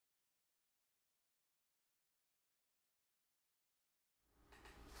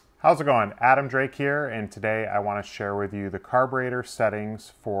How's it going? Adam Drake here, and today I want to share with you the carburetor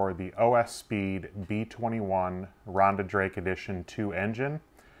settings for the OS Speed B21 Ronda Drake Edition 2 engine.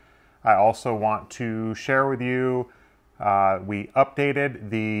 I also want to share with you, we updated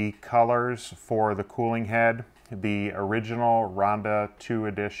the colors for the cooling head. The original Ronda 2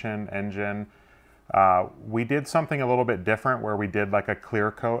 Edition engine, we did something a little bit different where we did like a clear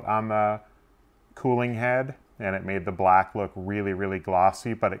coat on the cooling head, and it made the black look really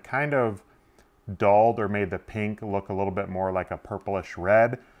glossy, but it kind of dulled or made the pink look a little bit more like a purplish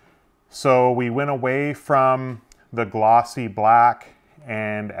red. So we went away from the glossy black,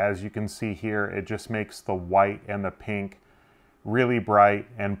 and as you can see here, it just makes the white and the pink really bright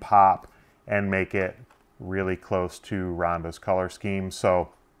and pop and make it really close to Ronda's color scheme. So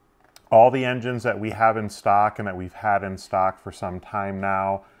all the engines that we have in stock and that we've had in stock for some time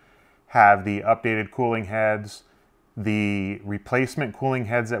now have the updated cooling heads. The replacement cooling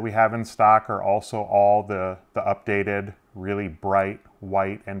heads that we have in stock are also all the updated, really bright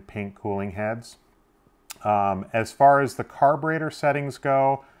white and pink cooling heads. As far as the carburetor settings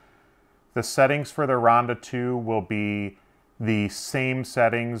go, the settings for the Ronda 2 will be the same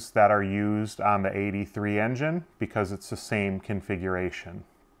settings that are used on the 83 engine because it's the same configuration.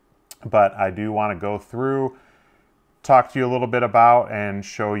 But I do want to go through, talk to you a little bit about, and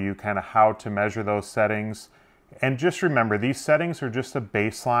show you kind of how to measure those settings. And just remember, these settings are just a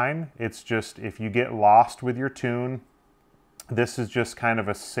baseline. It's just if you get lost with your tune, this is just kind of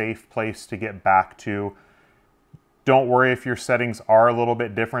a safe place to get back to. Don't worry if your settings are a little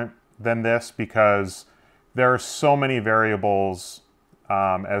bit different than this, because there are so many variables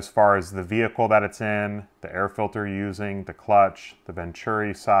as far as the vehicle that it's in, the air filter you're using, the clutch, the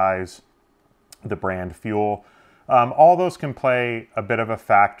venturi size, the brand fuel. All those can play a bit of a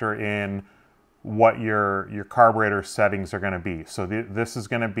factor in what your carburetor settings are going to be. So this is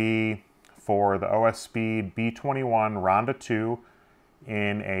going to be for the OS Speed B21 Ronda 2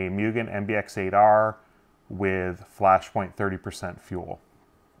 in a Mugen MBX8R with Flashpoint 30% fuel.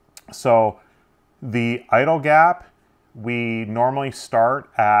 So the idle gap, we normally start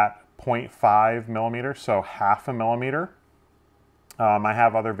at 0.5 millimeters, so half a millimeter. I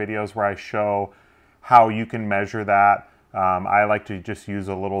have other videos where I show how you can measure that. I like to just use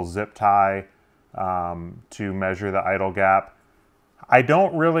a little zip tie to measure the idle gap. I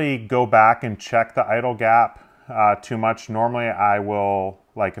don't really go back and check the idle gap too much. Normally I will,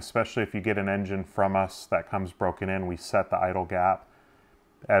 like especially if you get an engine from us that comes broken in, we set the idle gap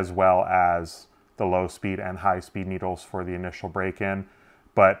as well as the low speed and high speed needles for the initial break-in.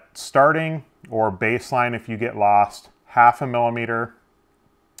 But starting or baseline, if you get lost, half a millimeter.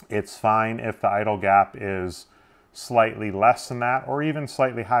 It's fine if the idle gap is slightly less than that, or even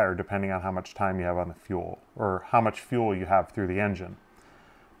slightly higher, depending on how much time you have on the fuel or how much fuel you have through the engine.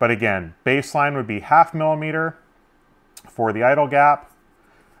 But again, baseline would be half millimeter for the idle gap.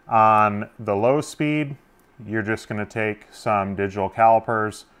 On the low speed, you're just going to take some digital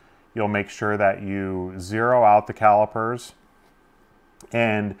calipers. You'll make sure that you zero out the calipers,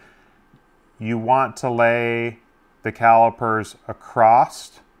 and you want to lay the calipers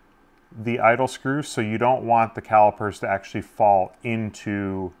across the idle screw, so you don't want the calipers to actually fall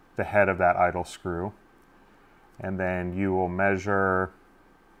into the head of that idle screw. And then you will measure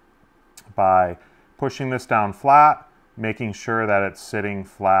by pushing this down flat, making sure that it's sitting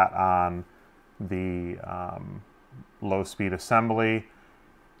flat on the low speed assembly.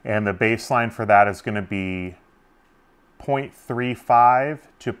 And the baseline for that is going to be 0.35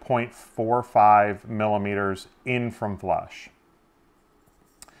 to 0.45 millimeters in from flush.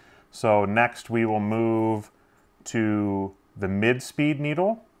 So next we will move to the mid-speed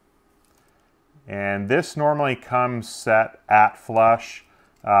needle. And this normally comes set at flush.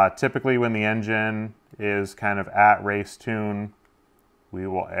 Typically when the engine is kind of at race tune, we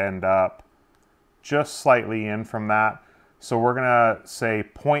will end up just slightly in from that. So we're gonna say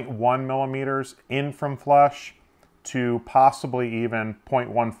 0.1 millimeters in from flush to possibly even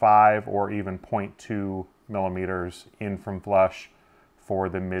 0.15 or even 0.2 millimeters in from flush for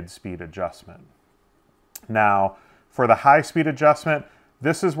the mid-speed adjustment. Now, for the high-speed adjustment,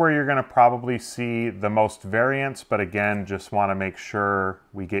 this is where you're going to probably see the most variance, but again, just want to make sure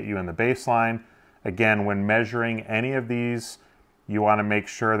we get you in the baseline. Again, when measuring any of these, you want to make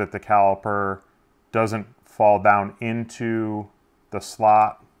sure that the caliper doesn't fall down into the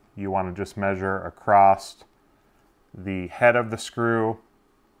slot. You want to just measure across the head of the screw.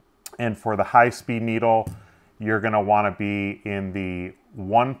 And for the high-speed needle, you're going to want to be in the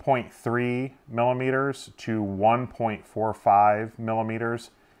 1.3 millimeters to 1.45 millimeters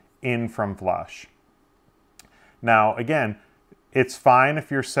in from flush. Now, again, It's fine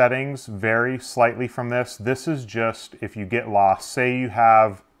if your settings vary slightly from this. This is just if you get lost. Say you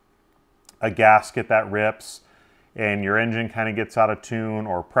have a gasket that rips and your engine kind of gets out of tune,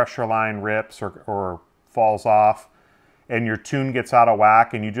 or pressure line rips or falls off, and your tune gets out of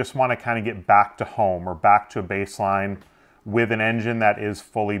whack, and you just want to kind of get back to home or back to a baseline with an engine that is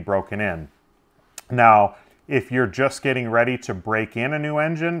fully broken in. Now, if you're just getting ready to break in a new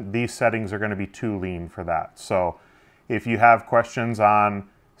engine, these settings are going to be too lean for that. So if you have questions on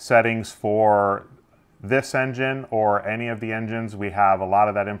settings for this engine or any of the engines, we have a lot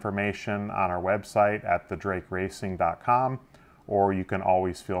of that information on our website at thedrakeracing.com, or you can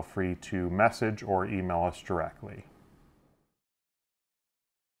always feel free to message or email us directly.